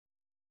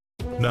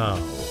Now,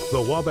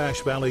 the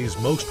Wabash Valley's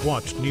most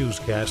watched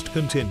newscast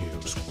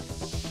continues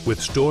with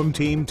Storm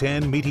Team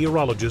 10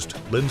 meteorologist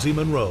Lindsay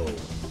Monroe.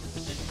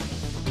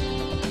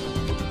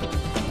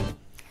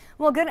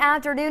 Well, good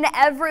afternoon,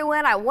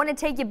 everyone. I want to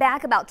take you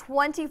back about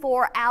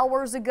 24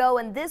 hours ago,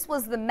 and this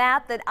was the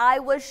map that I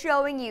was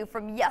showing you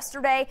from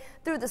yesterday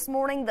through this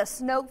morning. The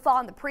snowfall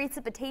and the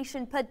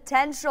precipitation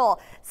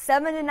potential: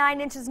 7 to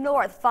 9 inches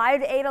north,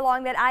 5 to 8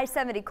 along that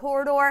I-70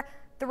 corridor,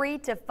 3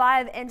 to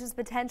 5 inches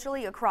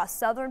potentially across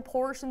southern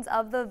portions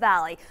of the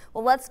valley.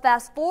 Well, let's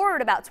fast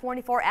forward about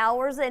 24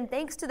 hours, and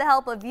thanks to the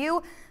help of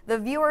you, the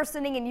viewers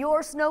sending in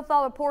your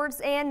snowfall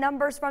reports and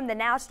numbers from the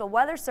National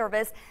Weather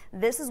Service,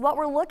 this is what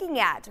we're looking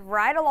at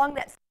right along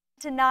that 7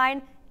 to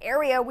 9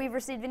 area. We've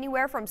received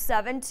anywhere from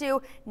 7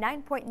 to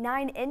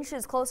 9.9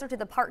 inches closer to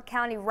the Park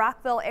County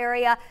Rockville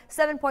area,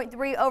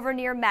 7.3 over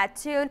near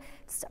Mattoon.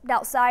 Stepped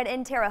outside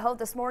in Terre Haute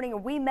this morning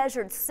and we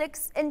measured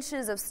 6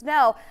 inches of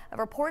snow, a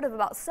report of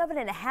about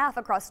 7.5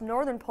 across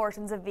northern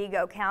portions of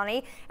Vigo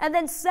County, and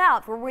then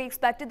south where we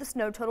expected the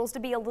snow totals to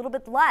be a little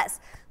bit less.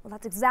 Well,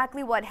 that's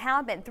exactly what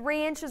happened.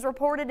 3 inches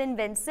reported in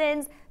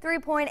Vincennes,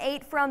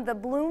 3.8 from the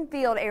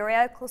Bloomfield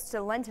area close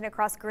to Linton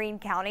across Greene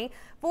County,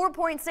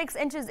 4.6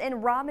 inches in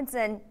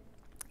Robinson.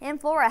 And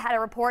Flora had a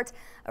report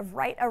of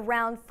right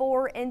around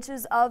 4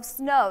 inches of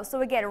snow.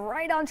 So again,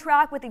 right on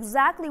track with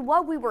exactly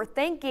what we were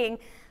thinking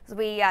as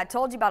we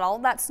told you about all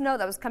that snow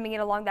that was coming in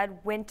along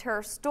that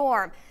winter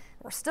storm.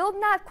 We're still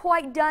not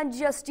quite done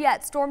just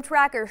yet. Storm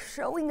tracker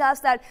showing us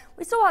that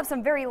we still have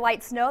some very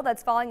light snow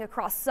that's falling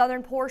across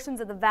southern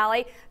portions of the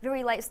valley.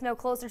 Very light snow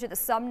closer to the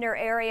Sumner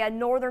area,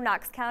 northern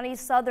Knox County,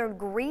 southern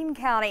Greene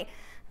County.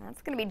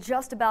 That's going to be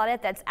just about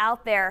it that's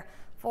out there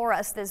for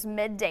us this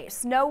midday.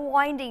 Snow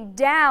winding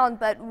down,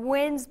 but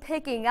winds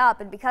picking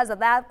up, and because of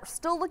that, we're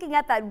still looking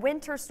at that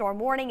winter storm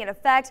warning in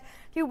effect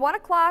through 1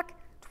 o'clock,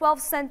 12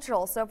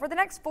 Central. So for the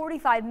next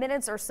 45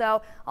 minutes or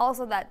so,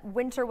 also that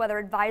winter weather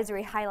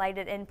advisory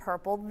highlighted in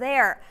purple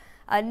there.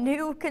 A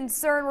new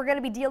concern we're going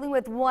to be dealing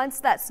with once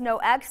that snow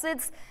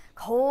exits: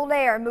 cold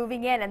air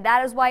moving in, and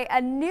that is why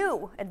a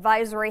new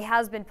advisory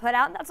has been put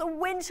out, and that's a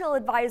wind chill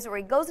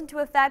advisory. Goes into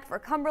effect for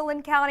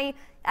Cumberland County,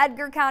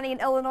 Edgar County in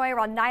Illinois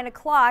around 9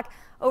 o'clock,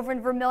 over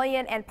in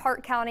Vermilion and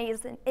Park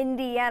counties in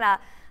Indiana.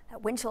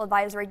 That wind chill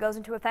advisory goes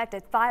into effect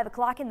at 5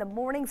 o'clock in the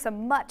morning.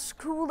 Some much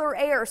cooler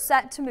air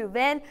set to move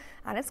in,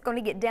 and it's going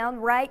to get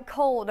downright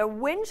cold. A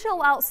wind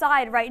chill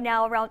outside right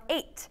now around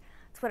 8.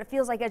 That's what it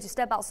feels like as you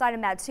step outside of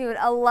Mattoon.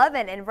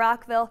 11 in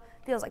Rockville.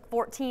 Feels like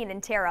 14 in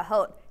Terre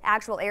Haute.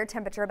 Actual air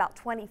temperature about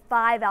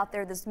 25 out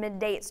there this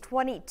midday. It's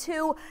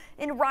 22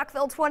 in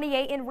Rockville,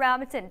 28 in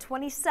Ramington,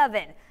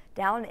 27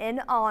 down in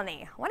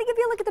Awney. I want to give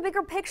you a look at the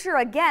bigger picture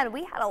again.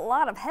 We had a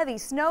lot of heavy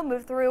snow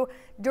move through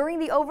during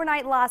the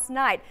overnight last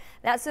night.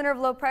 That center of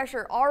low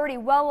pressure already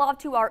well off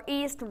to our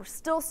east. We're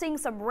still seeing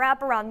some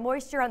wraparound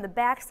moisture on the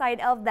backside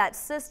of that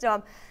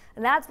system.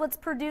 And that's what's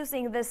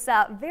producing this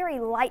very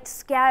light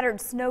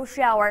scattered snow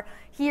shower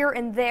here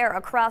and there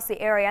across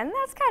the area. And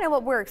that's kind of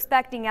what we're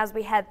expecting as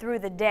we head through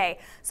the day.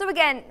 So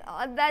again,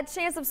 that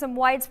chance of some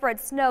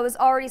widespread snow is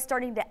already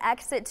starting to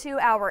exit to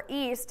our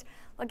east.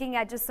 Looking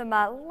at just some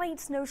light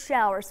snow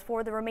showers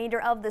for the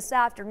remainder of this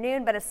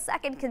afternoon, but a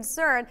second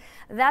concern,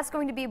 that's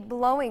going to be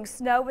blowing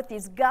snow with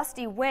these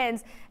gusty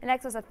winds in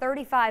excess of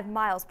 35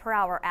 miles per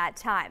hour at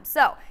times.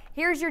 So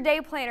here's your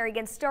day planner.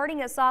 Again,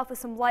 starting us off with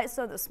some light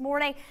snow this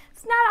morning.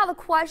 It's not out of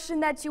the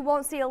question that you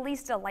won't see at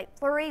least a light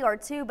flurry or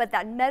two, but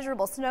that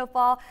measurable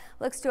snowfall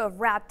looks to have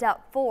wrapped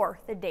up for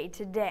the day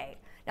today.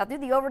 Now through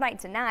the overnight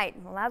tonight,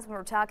 well, that's when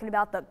we're talking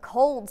about the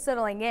cold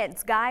settling in.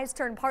 Skies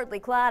turn partly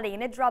cloudy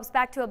and it drops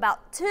back to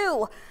about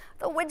 2.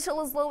 The wind chill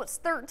is low, it's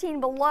 13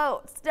 below.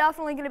 It's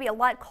definitely going to be a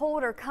lot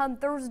colder come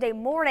Thursday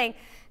morning.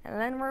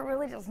 And then we're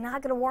really just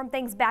not going to warm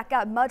things back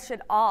up much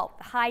at all.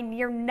 The high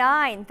near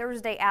 9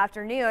 Thursday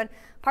afternoon,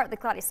 partly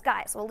cloudy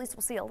skies. So at least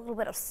we'll see a little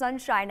bit of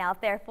sunshine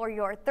out there for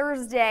your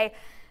Thursday.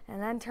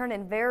 And then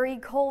turning very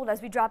cold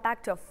as we drop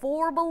back to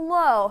 4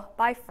 below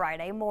by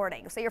Friday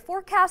morning. So your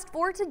forecast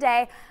for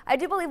today, I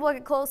do believe we'll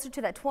get closer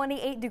to that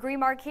 28-degree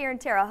mark here in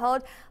Terre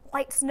Haute.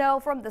 Light snow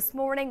from this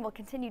morning will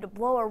continue to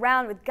blow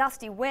around with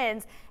gusty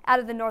winds out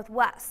of the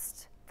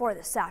northwest for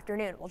this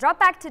afternoon. We'll drop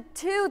back to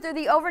 2 through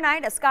the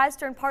overnight as skies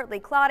turn partly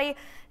cloudy,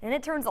 and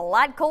it turns a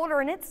lot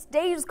colder and it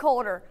stays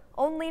colder.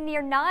 Only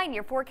near 9,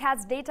 your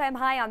forecast daytime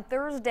high on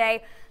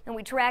Thursday. And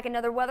we track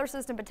another weather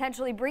system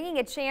potentially bringing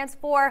a chance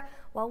for,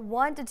 well,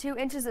 1 to 2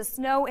 inches of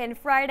snow in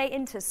Friday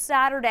into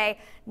Saturday.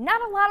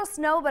 Not a lot of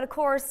snow, but of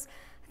course,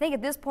 I think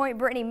at this point,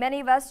 Brittany, many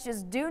of us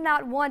just do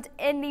not want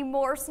any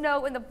more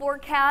snow in the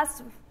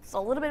forecast. Just a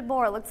little bit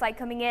more, it looks like,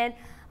 coming in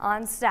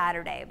on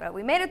Saturday. But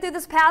we made it through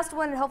this past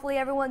one, and hopefully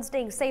everyone's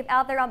staying safe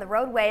out there on the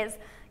roadways.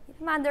 Keep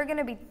in mind, they're going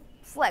to be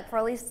slick for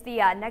at least the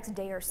next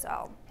day or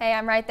so. Hey,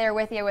 I'm right there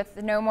with you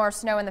with no more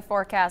snow in the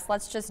forecast.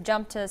 Let's just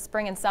jump to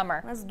spring and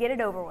summer. Let's get it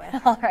over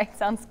with. All right,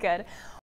 sounds good.